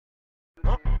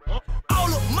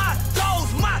All of my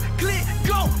toes, my click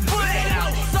go bullet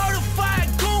out. Certified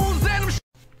goons and them.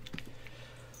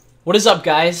 What is up,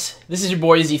 guys? This is your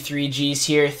boy Z3Gs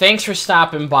here. Thanks for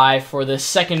stopping by for the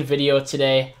second video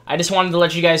today. I just wanted to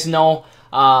let you guys know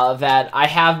that I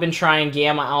have been trying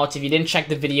Gamma out. If you didn't check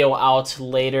the video out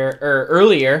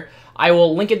earlier, I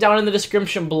will link it down in the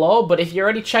description below. But if you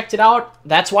already checked it out,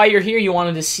 that's why you're here. You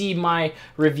wanted to see my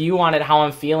review on it, how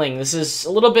I'm feeling. This is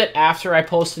a little bit after I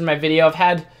posted my video. I've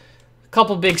had a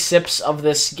couple big sips of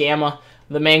this Gamma,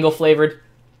 the mango flavored.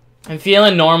 I'm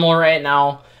feeling normal right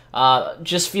now.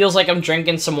 Just feels like I'm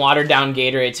drinking some watered down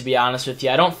Gatorade, to be honest with you.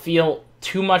 I don't feel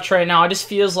too much right now. It just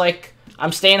feels like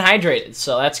I'm staying hydrated,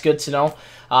 so that's good to know.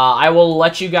 I will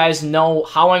let you guys know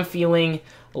how I'm feeling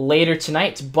later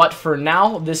tonight, but for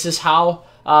now, this is how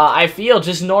I feel.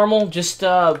 Just normal, just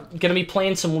gonna be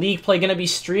playing some League Play, gonna be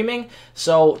streaming,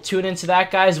 so tune into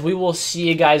that, guys. We will see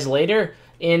you guys later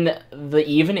in the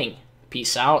evening.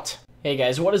 Peace out. Hey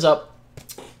guys, what is up?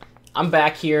 I'm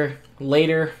back here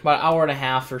later, about an hour and a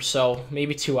half or so,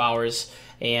 maybe 2 hours,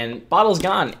 and bottle's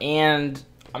gone, and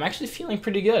I'm actually feeling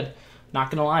pretty good, not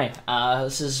gonna lie.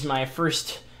 This is my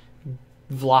first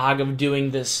vlog of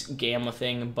doing this Gamma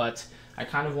thing, but I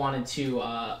kind of wanted to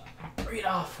read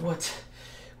off what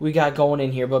we got going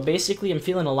in here. But basically, I'm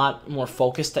feeling a lot more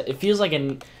focused. It feels like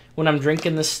when I'm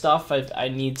drinking this stuff, I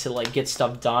need to like get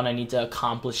stuff done. I need to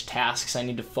accomplish tasks. I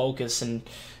need to focus and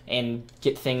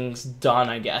get things done,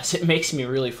 I guess. It makes me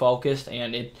really focused,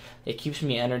 and it keeps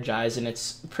me energized, and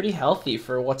it's pretty healthy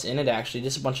for what's in it, actually.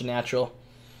 Just a bunch of natural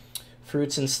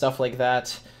fruits and stuff like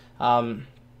that.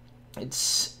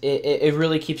 It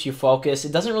really keeps you focused.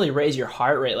 It doesn't really raise your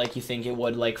heart rate like you think it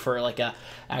would, like for like a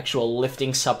actual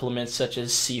lifting supplement such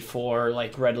as C4,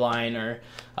 like Redline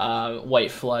or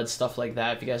White Flood, stuff like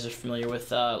that, if you guys are familiar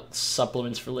with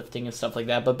supplements for lifting and stuff like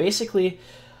that. But basically,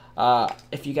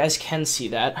 if you guys can see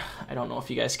that, I don't know if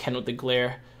you guys can with the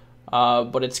glare,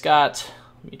 but it's got,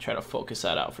 let me try to focus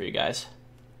that out for you guys,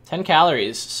 10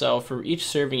 calories. So for each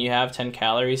serving you have 10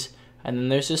 calories, and then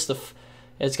there's just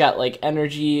it's got like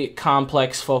energy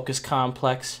complex, focus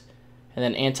complex, and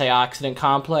then antioxidant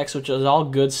complex, which is all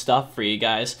good stuff for you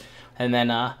guys. And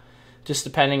then just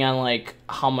depending on like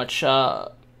how much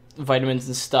vitamins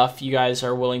and stuff you guys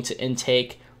are willing to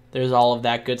intake, there's all of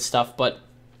that good stuff. But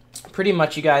pretty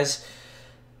much, you guys,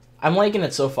 I'm liking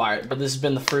it so far, but this has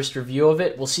been the first review of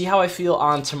it. We'll see how I feel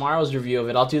on tomorrow's review of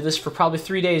it. I'll do this for probably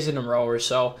 3 days in a row or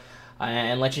so,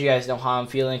 and let you guys know how I'm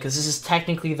feeling, because this is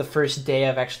technically the first day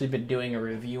I've actually been doing a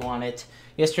review on it.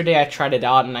 Yesterday I tried it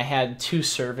out, and I had 2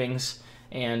 servings,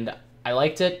 and I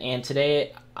liked it, and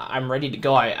today I'm ready to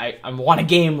go. I want a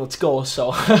game, let's go. So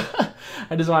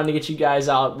I just wanted to get you guys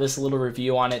out this little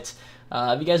review on it.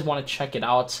 If you guys want to check it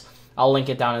out, I'll link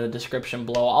it down in the description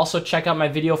below. Also, check out my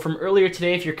video from earlier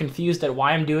today if you're confused at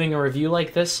why I'm doing a review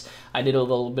like this. I did a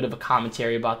little bit of a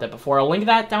commentary about that before. I'll link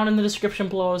that down in the description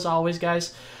below as always,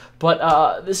 guys.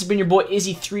 But this has been your boy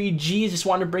Izzy3G. Just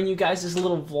wanted to bring you guys this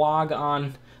little vlog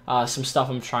on some stuff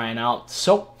I'm trying out.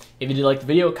 So, if you did like the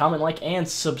video, comment, like, and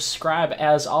subscribe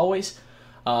as always.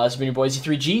 This has been your boy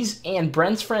Izzy3Gs and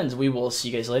Brent's friends. We will see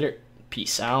you guys later.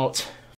 Peace out.